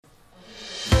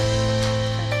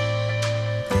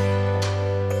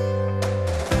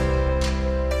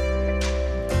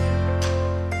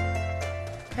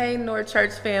Hey, North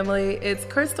Church family, it's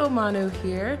Crystal Manu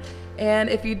here. And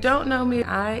if you don't know me,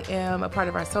 I am a part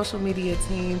of our social media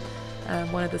team.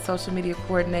 I'm one of the social media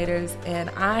coordinators, and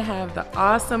I have the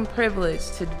awesome privilege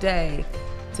today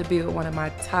to be with one of my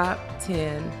top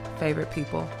 10 favorite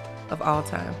people of all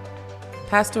time,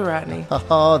 Pastor Rodney.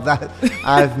 Oh,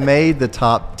 I've made the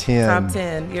top 10. Top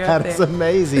 10, you're up there. That's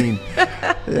amazing.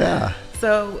 Yeah.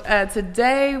 So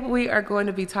today we are going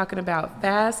to be talking about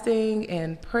fasting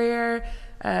and prayer.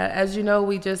 As you know,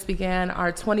 we just began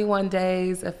our 21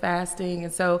 days of fasting.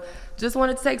 And so just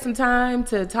wanted to take some time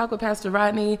to talk with Pastor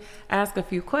Rodney, ask a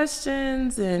few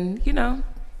questions, and,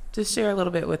 just share a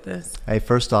little bit with us. Hey,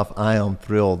 first off, I am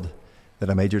thrilled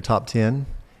that I made your top 10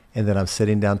 and that I'm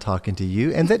sitting down talking to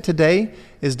you, and that today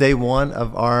is day one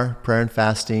of our prayer and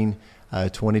fasting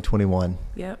 2021.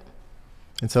 Yep.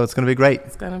 And so it's going to be great.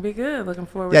 It's going to be good. Looking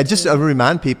forward Yeah, to just it. to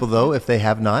remind people, though, if they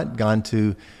have not, gone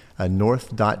to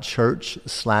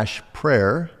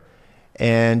north.church/prayer,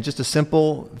 and just a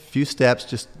simple few steps,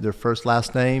 just their first,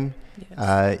 last name,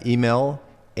 Yes. email,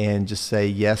 and just say,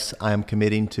 yes, I am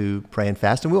committing to pray and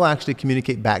fast. And we'll actually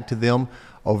communicate back to them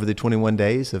over the 21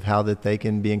 days of how that they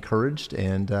can be encouraged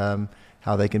and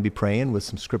how they can be praying with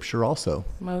some scripture also.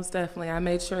 Most definitely. I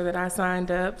made sure that I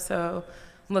signed up, so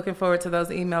I'm looking forward to those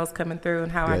emails coming through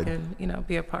and how Good. I can,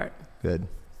 be a part. Good.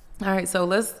 All right, so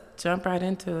let's jump right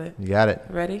into it. You got it.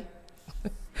 Ready?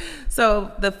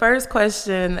 So the first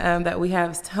question that we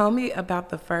have is, tell me about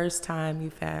the first time you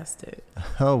fasted.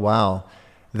 Oh, wow.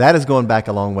 That is going back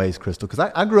a long ways, Crystal,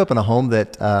 because I grew up in a home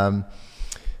that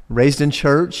raised in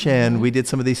church, and we did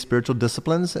some of these spiritual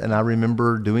disciplines, and I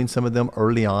remember doing some of them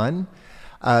early on.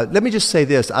 Let me just say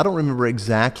this. I don't remember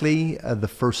exactly the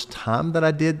first time that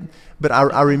I did, but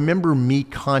I remember me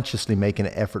consciously making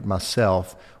an effort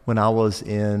myself when I was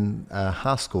in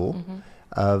high school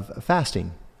of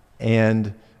fasting.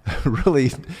 And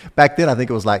really, back then, I think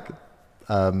it was like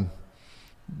the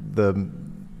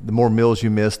more meals you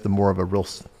missed, the more of a real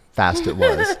fast it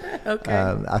was.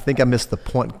 Okay. I think I missed the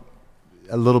point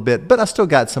a little bit, but I still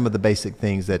got some of the basic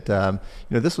things that,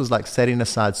 this was like setting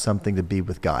aside something to be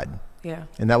with God. Yeah.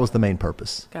 And that was the main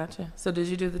purpose. Gotcha. So did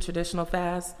you do the traditional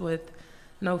fast with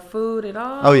no food at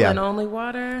all? Oh, yeah. And only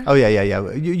water? Oh, yeah.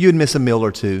 You'd miss a meal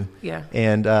or two. Yeah.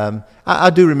 And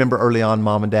I do remember early on,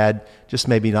 Mom and Dad just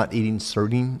maybe not eating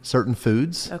certain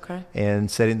foods. Okay. And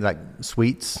setting like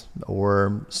sweets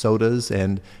or sodas.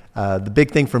 And the big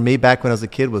thing for me back when I was a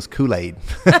kid was Kool-Aid.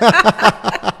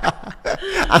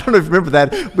 I don't know if you remember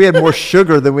that. We had more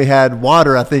sugar than we had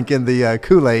water, I think, in the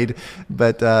Kool-Aid.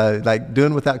 But like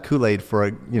doing without Kool-Aid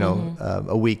for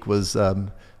a week was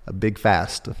a big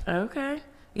fast. Okay.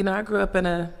 I grew up in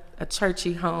a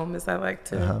churchy home, as I like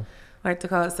to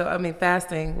call it. So,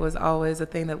 fasting was always a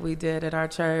thing that we did at our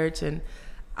church. And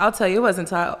I'll tell you, it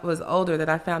wasn't until I was older that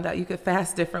I found out you could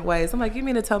fast different ways. I'm like, you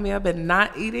mean to tell me I've been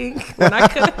not eating when I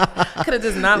could have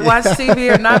just not watched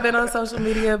TV or not been on social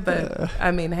media? But,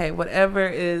 hey, whatever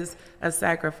is a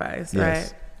sacrifice,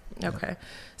 Yes. right? Okay.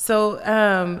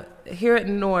 So here at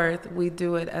North, we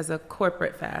do it as a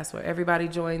corporate fast where everybody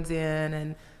joins in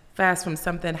and fast from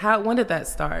something. When did that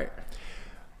start?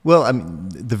 Well,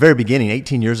 the very beginning,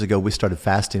 18 years ago, we started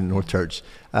fasting in North Church.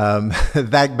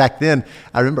 Back then,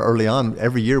 I remember early on,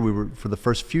 every year for the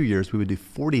first few years, we would do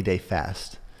 40-day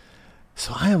fast.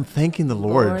 So I am thanking the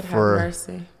Lord for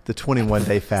the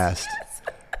 21-day fast.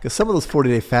 Because some of those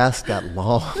 40-day fasts got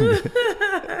long.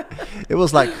 It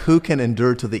was like, who can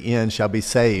endure to the end shall be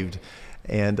saved.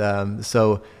 And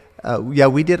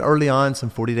we did early on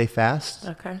some 40-day fasts.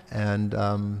 Okay. And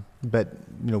but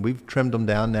we've trimmed them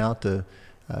down now to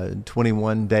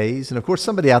 21 days. And of course,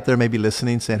 somebody out there may be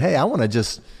listening saying, hey, I want to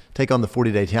just take on the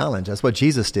 40-day challenge. That's what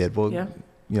Jesus did. Well, yeah.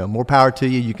 More power to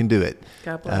you. You can do it.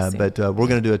 God bless you. But we're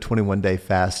going to do a 21-day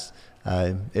fast.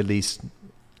 At least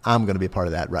I'm going to be a part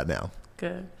of that right now.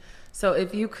 Good. So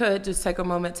if you could just take a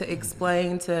moment to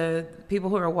explain to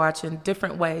people who are watching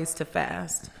different ways to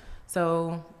fast.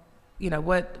 So,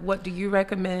 what do you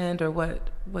recommend, or what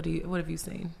have you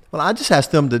seen? Well, I just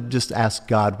ask them to just ask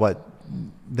God what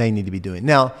they need to be doing.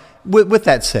 Now, with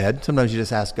that said, sometimes you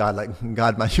just ask God, like,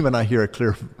 God, you might not hear a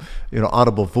clear,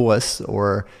 audible voice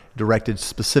or directed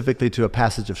specifically to a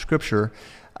passage of Scripture.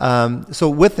 So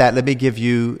with that, let me give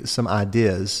you some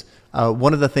ideas.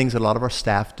 One of the things that a lot of our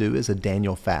staff do is a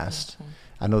Daniel fast. Mm-hmm.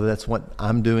 I know that's what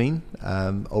I'm doing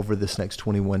over this next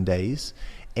 21 days.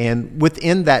 And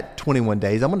within that 21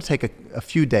 days, I'm going to take a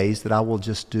few days that I will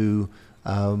just do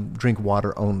drink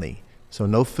water only. So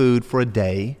no food for a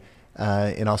day.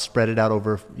 And I'll spread it out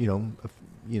over, 2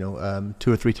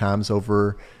 or 3 times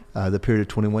over the period of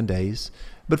 21 days.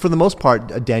 But for the most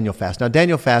part, a Daniel fast. Now,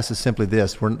 Daniel fast is simply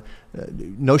this: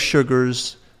 no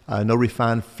sugars, no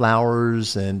refined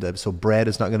flours, and so bread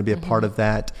is not going to be a part of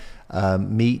that.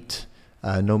 Meat,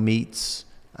 no meats,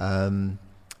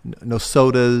 no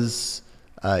sodas.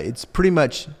 It's pretty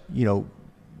much,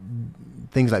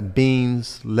 things like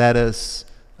beans, lettuce,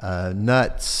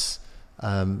 nuts,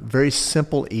 very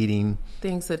simple eating.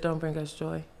 Things that don't bring us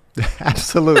joy.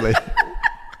 Absolutely.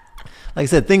 Like I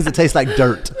said, things that taste like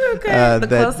dirt. Okay. The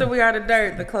closer we are to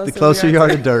dirt, the closer you are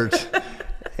to dirt.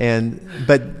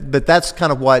 But that's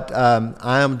kind of what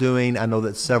I am doing. I know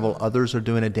that several others are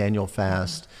doing a Daniel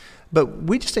fast. But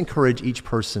we just encourage each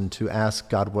person to ask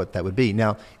God what that would be.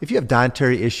 Now, if you have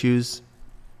dietary issues,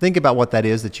 think about what that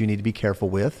is that you need to be careful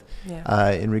with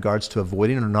in regards to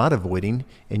avoiding or not avoiding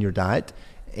in your diet.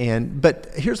 But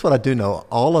here's what I do know.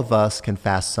 All of us can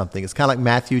fast something. It's kind of like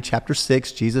Matthew chapter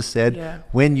 6. Jesus said,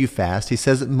 when you fast. He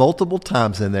says it multiple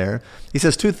times in there. He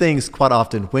says two things quite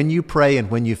often: when you pray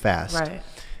and when you fast. Right.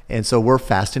 And so we're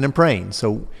fasting and praying.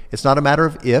 So it's not a matter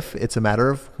of if, it's a matter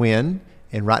of when.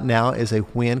 And right now is a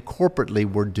when corporately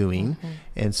we're doing. Mm-hmm.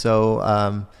 And so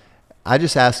I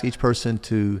just ask each person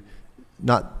to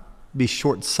not be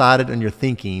short-sighted in your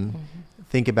thinking. Mm-hmm.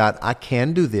 Think about, I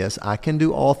can do this. I can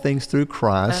do all things through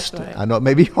Christ. That's right. I know it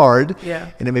may be hard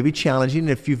and it may be challenging. And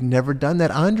if you've never done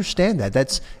that, I understand that.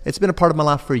 It's been a part of my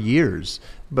life for years.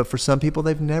 But for some people,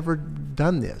 they've never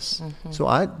done this. Mm-hmm. So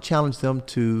I challenge them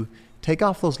to take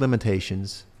off those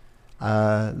limitations.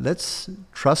 Let's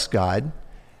trust God.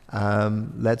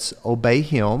 Let's obey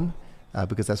Him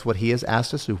because that's what He has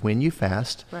asked us to when you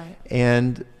fast. Right.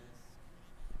 And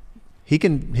He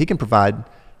can provide.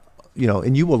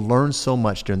 And you will learn so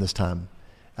much during this time.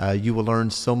 You will learn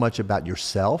so much about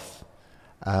yourself,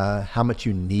 how much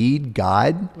you need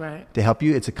God to help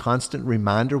you. It's a constant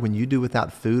reminder when you do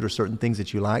without food or certain things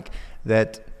that you like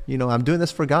that, I'm doing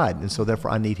this for God, and so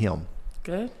therefore I need Him.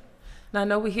 Good. Now, I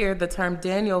know we hear the term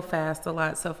Daniel fast a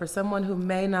lot. So for someone who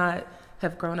may not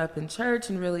have grown up in church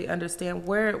and really understand,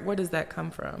 where does that come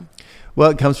from? Well,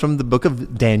 it comes from the book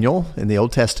of Daniel in the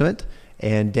Old Testament.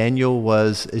 And Daniel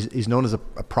is known as a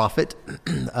prophet,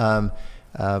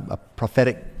 a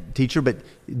prophetic teacher. But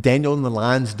Daniel in the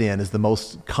lion's den is the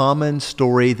most common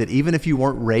story that even if you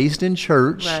weren't raised in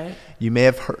church, you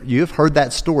have heard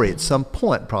that story at some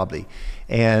point probably.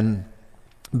 And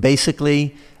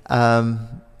basically,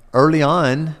 early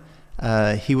on,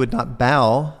 he would not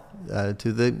bow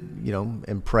to the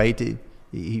and pray to.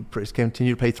 He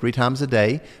continued to pray 3 times a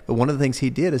day. But one of the things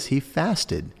he did is he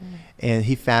fasted. And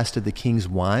he fasted the king's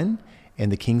wine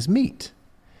and the king's meat.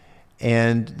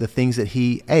 And the things that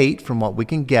he ate, from what we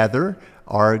can gather,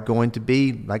 are going to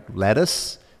be like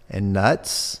lettuce and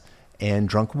nuts and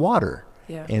drunk water.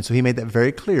 Yeah. And so he made that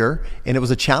very clear. And it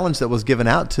was a challenge that was given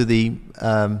out to the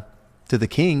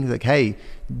king, like, hey,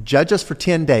 judge us for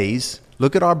 10 days.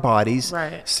 Look at our bodies,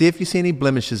 see if you see any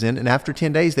blemishes in. And after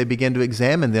 10 days, they began to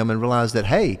examine them and realize that,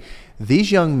 hey,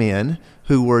 these young men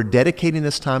who were dedicating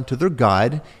this time to their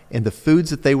God, and the foods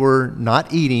that they were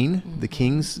not eating, the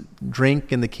king's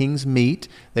drink and the king's meat,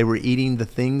 they were eating the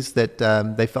things that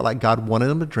they felt like God wanted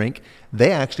them to drink.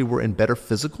 They actually were in better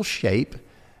physical shape,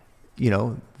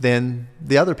 than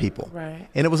the other people. Right.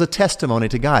 And it was a testimony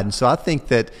to God. And so I think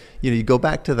that, you go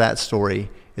back to that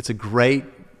story, it's a great,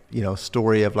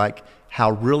 story of like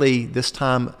how really this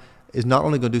time is not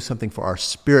only going to do something for our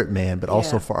spirit man, but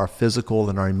also for our physical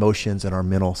and our emotions and our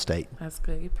mental state. That's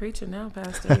good. You're preaching now,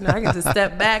 Pastor. I can just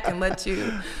step back and let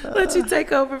you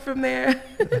take over from there.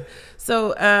 So,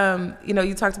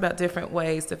 you talked about different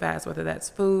ways to fast, whether that's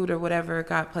food or whatever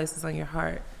God places on your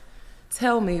heart.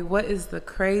 Tell me, what is the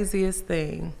craziest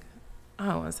thing? I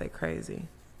don't want to say crazy.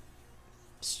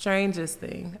 Strangest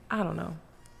thing. I don't know.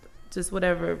 Just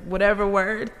whatever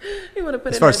word you want to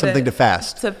put as far as something to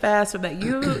fast. To fast from that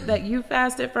you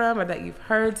fasted from, or that you've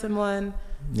heard someone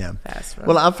fast from.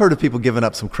 Well, I've heard of people giving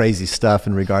up some crazy stuff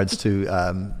in regards to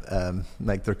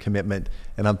like their commitment,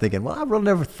 and I'm thinking, well, I really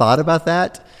never thought about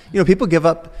that. People give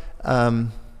up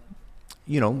game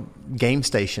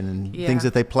station and things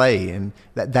that they play, and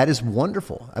that is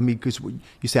wonderful. I mean, because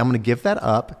you say, I'm going to give that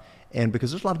up, and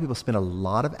because there's a lot of people spend a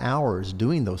lot of hours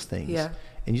doing those things. Yeah.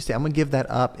 And you say, I'm going to give that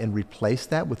up and replace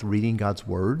that with reading God's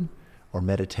Word or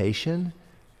meditation.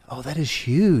 Oh, that is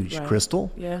huge,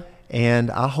 Crystal. Yeah.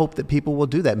 And I hope that people will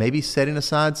do that. Maybe setting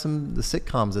aside the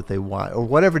sitcoms that they watch or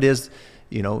whatever it is,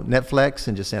 Netflix,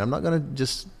 and just saying, I'm not going to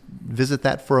just visit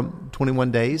that for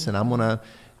 21 days, and I'm going to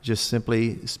just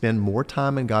simply spend more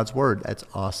time in God's Word. That's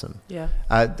awesome. Yeah.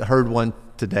 I heard one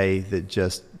today that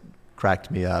just cracked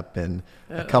me up, and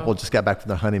a couple just got back from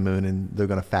their honeymoon, and they're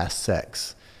going to fast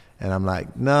sex. And I'm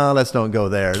like, no, let's don't go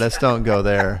there. Let's don't go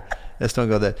there. Let's don't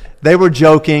go there. They were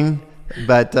joking,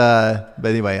 but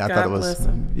anyway, I thought it was,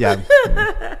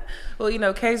 yeah. Well, you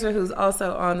know, Kaiser, who's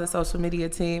also on the social media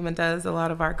team and does a lot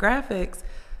of our graphics,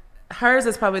 hers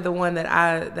is probably the one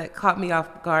that caught me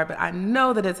off guard, but I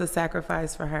know that it's a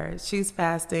sacrifice for her. She's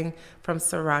fasting from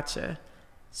sriracha.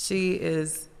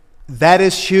 That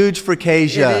is huge for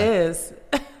Kasia. It is.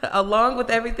 Along with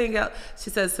everything else. She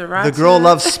says sriracha. The girl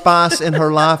loves spice in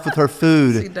her life with her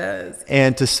food. She does.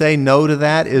 And to say no to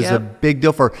that is a big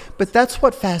deal for her. But that's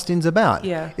what fasting's about.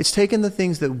 Yeah. It's taking the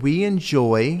things that we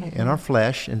enjoy in our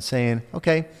flesh and saying,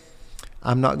 okay,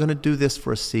 I'm not going to do this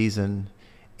for a season.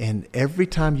 And every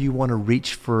time you want to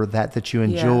reach for that you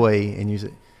enjoy and use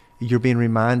it, you're being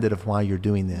reminded of why you're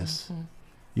doing this. Mm-hmm.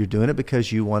 You're doing it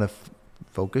because you want to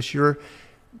focus your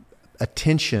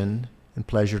attention and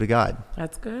pleasure to God.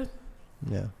 That's good.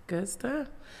 Yeah. Good stuff.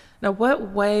 Now,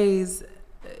 what ways,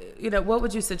 what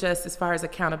would you suggest as far as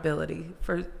accountability?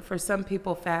 For some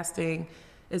people, fasting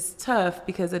is tough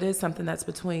because it is something that's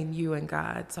between you and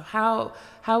God. So how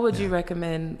would you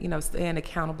recommend, staying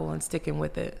accountable and sticking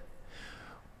with it?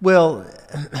 Well,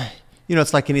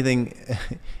 it's like anything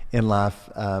in life.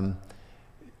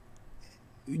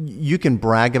 You can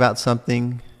brag about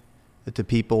something to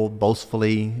people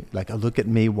boastfully, like, oh, look at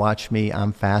me, watch me,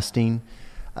 I'm fasting.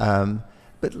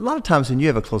 But a lot of times when you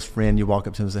have a close friend, you walk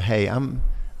up to them and say, hey, I'm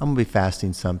going to be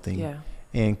fasting something. Yeah.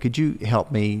 And could you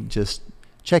help me just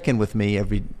check in with me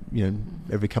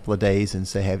every couple of days and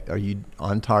say, hey, are you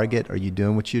on target? Are you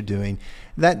doing what you're doing?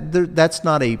 That's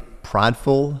not a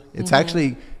prideful, it's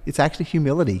actually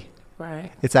humility.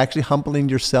 Right. It's actually humbling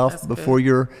yourself before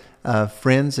your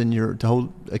friends and to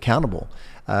hold accountable.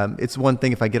 It's one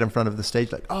thing if I get in front of the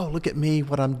stage like, oh, look at me,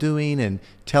 what I'm doing, and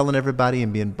telling everybody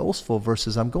and being boastful,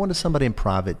 versus I'm going to somebody in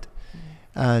private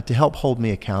to help hold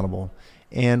me accountable.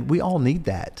 And we all need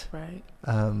that, right?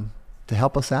 To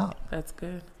help us out. That's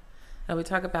good. Now we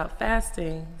talk about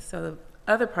fasting. So the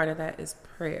other part of that is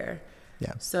prayer.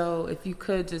 Yeah. So if you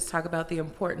could just talk about the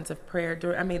importance of prayer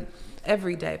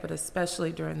every day, but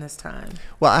especially during this time.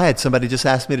 Well, I had somebody just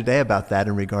ask me today about that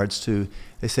in regards to,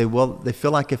 they say, well, they feel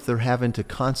like if they're having to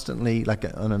constantly, like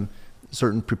on a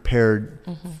certain prepared,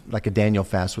 like a Daniel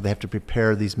fast, where they have to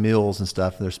prepare these meals and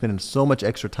stuff, and they're spending so much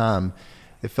extra time,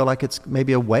 they feel like it's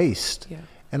maybe a waste. Yeah.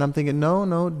 And I'm thinking,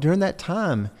 no, during that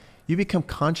time, you become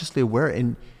consciously aware,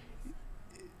 and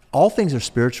all things are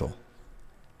spiritual.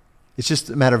 It's just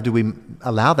a matter of, do we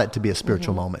allow that to be a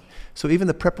spiritual moment? So even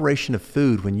the preparation of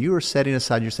food, when you are setting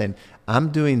aside, you're saying,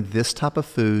 I'm doing this type of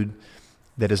food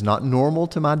that is not normal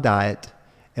to my diet,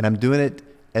 and I'm doing it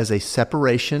as a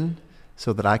separation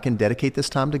so that I can dedicate this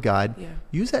time to God. Yeah.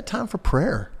 Use that time for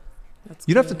prayer.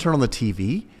 You don't have to turn on the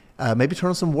TV. Maybe turn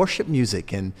on some worship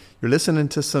music, and you're listening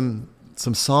to some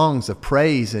songs of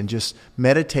praise, and just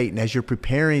meditating as you're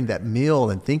preparing that meal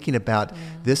and thinking about,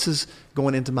 this is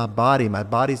going into my body. My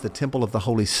body's the temple of the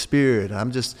Holy Spirit.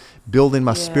 I'm just building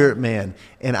my spirit man.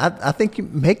 And I think you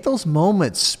make those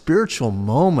moments spiritual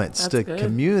moments. That's to good.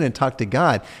 Commune and talk to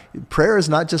God. Prayer is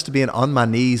not just to be on my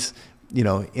knees,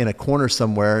 in a corner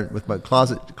somewhere with my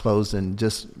closet closed and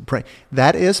just pray.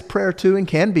 That is prayer too, and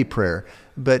can be prayer.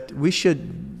 But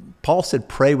Paul said,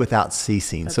 pray without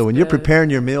ceasing. That's so when you're preparing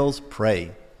your meals,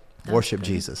 pray. Worship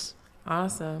Jesus.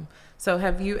 Awesome. So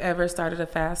have you ever started a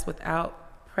fast without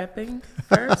prepping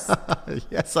first?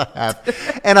 Yes, I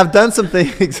have. And I've done some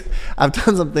things.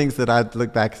 That I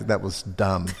look back and that was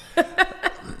dumb.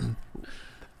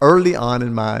 Early on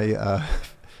in my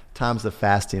times of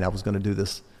fasting, I was going to do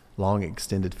this long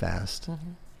extended fast.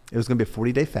 It was going to be a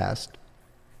 40-day fast.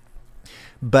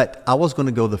 But I was going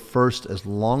to go the first as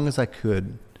long as I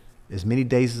could, as many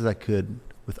days as I could,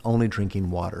 with only drinking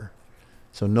water.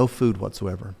 So no food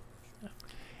whatsoever.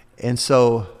 And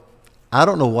so I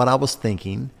don't know what I was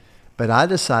thinking, but I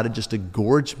decided just to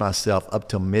gorge myself up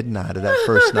till midnight of that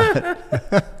first night.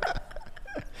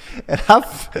 And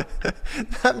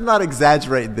I'm not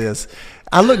exaggerating this.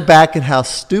 I look back at how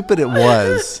stupid it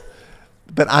was,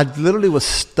 but I literally was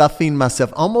stuffing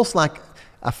myself, almost like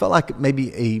I felt like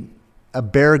maybe a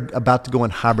bear about to go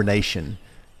in hibernation.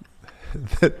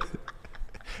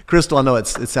 Crystal, I know it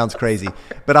sounds crazy,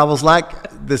 but I was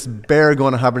like this bear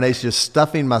going to hibernation, just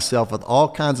stuffing myself with all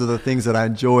kinds of the things that I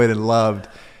enjoyed and loved.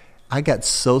 I got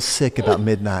so sick about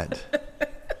midnight,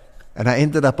 and I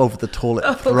ended up over the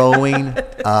toilet throwing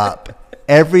up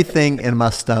everything in my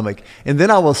stomach. And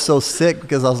then I was so sick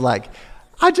because I was like,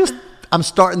 I'm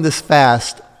starting this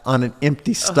fast on an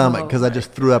empty stomach because I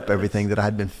just threw up everything that I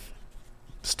had been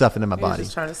stuffing in my body.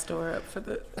 Just trying to store up for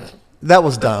the... That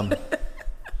was dumb.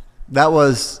 That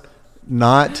was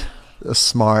not a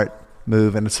smart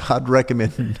move. And so I'd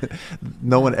recommend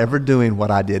no one ever doing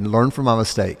what I did and learn from my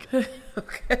mistake.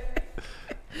 Okay.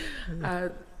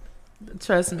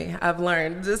 Trust me, I've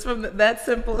learned just from that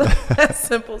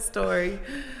simple story.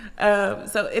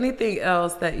 So anything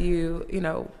else that you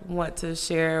want to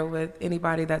share with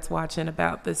anybody that's watching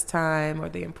about this time or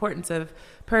the importance of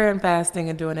prayer and fasting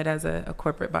and doing it as a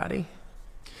corporate body?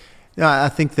 Yeah, I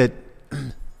think that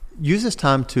use this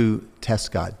time to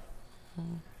test God.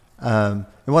 And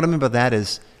what I mean by that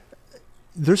is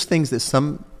there's things that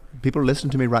some people are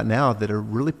listening to me right now that are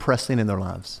really pressing in their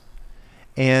lives.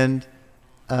 And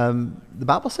the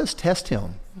Bible says test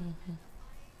him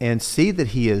and see that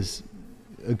he is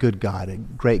a good God, a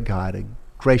great God, a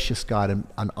gracious God,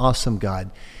 an awesome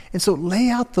God. And so lay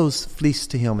out those fleece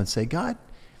to him and say, God,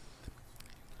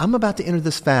 I'm about to enter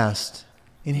this fast,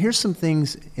 and here's some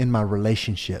things in my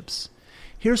relationships.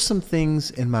 Here's some things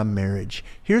in my marriage.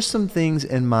 Here's some things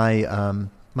in my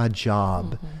my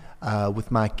job,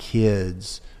 with my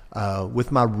kids,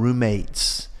 with my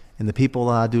roommates, and the people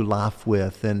that I do life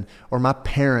with, or my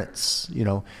parents,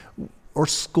 or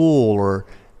school,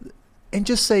 and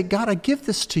just say, God, I give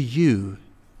this to you,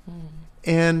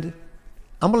 and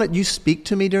I'm going to let you speak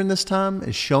to me during this time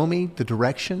and show me the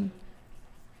direction.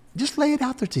 Just lay it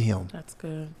out there to him. That's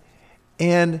good.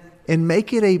 And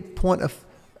make it a point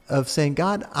of saying,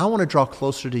 God, I want to draw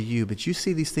closer to you, but you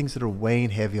see these things that are weighing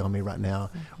heavy on me right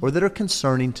now, or that are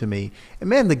concerning to me. And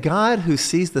man, the God who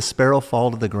sees the sparrow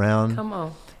fall to the ground, come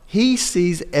on, he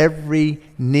sees every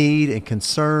need and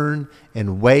concern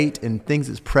and weight and things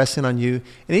that's pressing on you.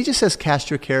 And he just says, cast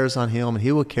your cares on him and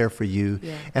he will care for you.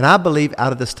 Yeah. And I believe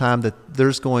out of this time that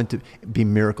there's going to be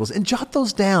miracles. And jot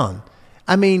those down.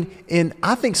 I mean, and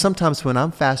I think sometimes when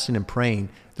I'm fasting and praying,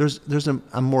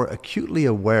 I'm more acutely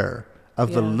aware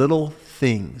of the little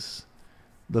things,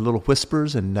 the little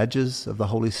whispers and nudges of the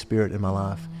Holy Spirit in my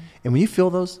life. And when you feel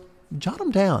those, jot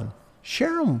them down,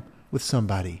 share them with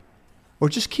somebody, or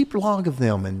just keep log of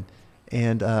them,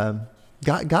 and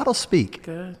God will speak.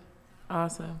 Good,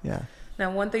 awesome. Yeah.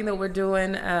 Now, one thing that we're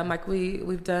doing, like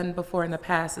we've done before in the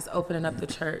past, is opening up the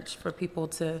church for people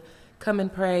to come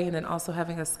and pray, and then also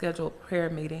having a scheduled prayer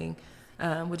meeting.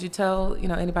 Would you tell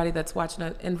anybody that's watching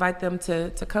it, invite them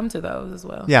to come to those as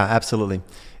well? Yeah, absolutely.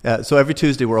 So every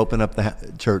Tuesday we're opening up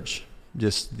the church.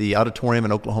 Just the auditorium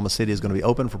in Oklahoma City is going to be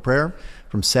open for prayer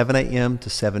from 7 a.m. to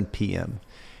 7 p.m.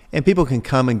 And people can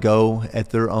come and go at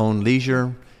their own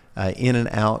leisure, in and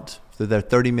out. So they're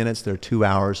 30 minutes, they're 2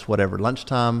 hours, whatever,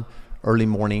 lunchtime, early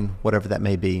morning, whatever that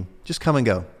may be. Just come and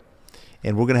go.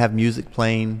 And we're going to have music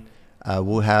playing.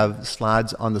 We'll have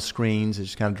slides on the screens,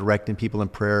 just kind of directing people in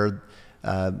prayer.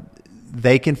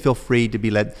 They can feel free to be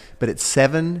led. But at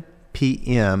 7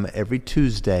 p.m. every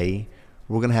Tuesday,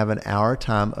 we're going to have an hour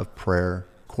time of prayer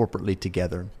corporately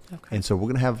together. Okay. And so we're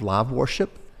going to have live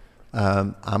worship.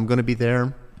 I'm going to be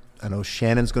there. I know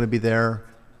Shannon's going to be there.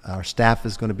 Our staff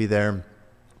is going to be there.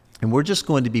 And we're just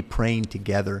going to be praying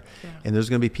together. Yeah. And there's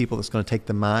going to be people that's going to take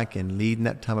the mic and lead in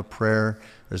that time of prayer.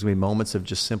 There's going to be moments of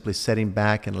just simply sitting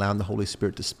back and allowing the Holy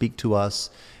Spirit to speak to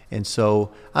us. And so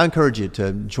I encourage you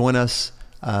to join us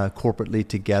corporately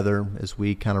together as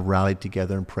we kind of rally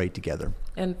together and pray together.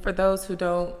 And for those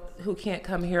who can't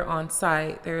come here on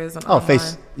site, there is an online.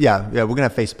 Yeah, we're gonna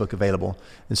have Facebook available,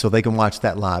 and so they can watch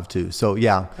that live too. So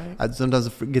yeah, okay. I sometimes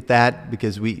forget that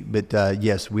because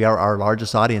yes, our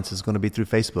largest audience is going to be through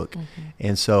Facebook,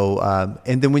 and so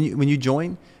and then when you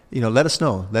join, let us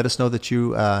know that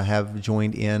you have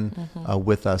joined in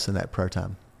with us in that prayer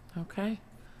time. Okay.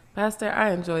 Pastor,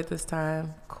 I enjoyed this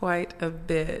time quite a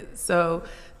bit. So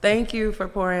thank you for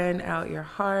pouring out your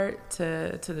heart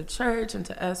to the church and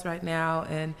to us right now,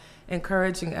 and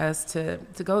encouraging us to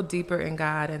go deeper in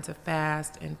God and to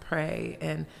fast and pray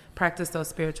and practice those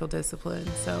spiritual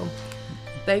disciplines. So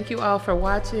thank you all for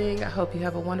watching. I hope you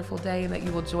have a wonderful day and that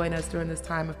you will join us during this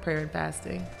time of prayer and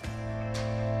fasting.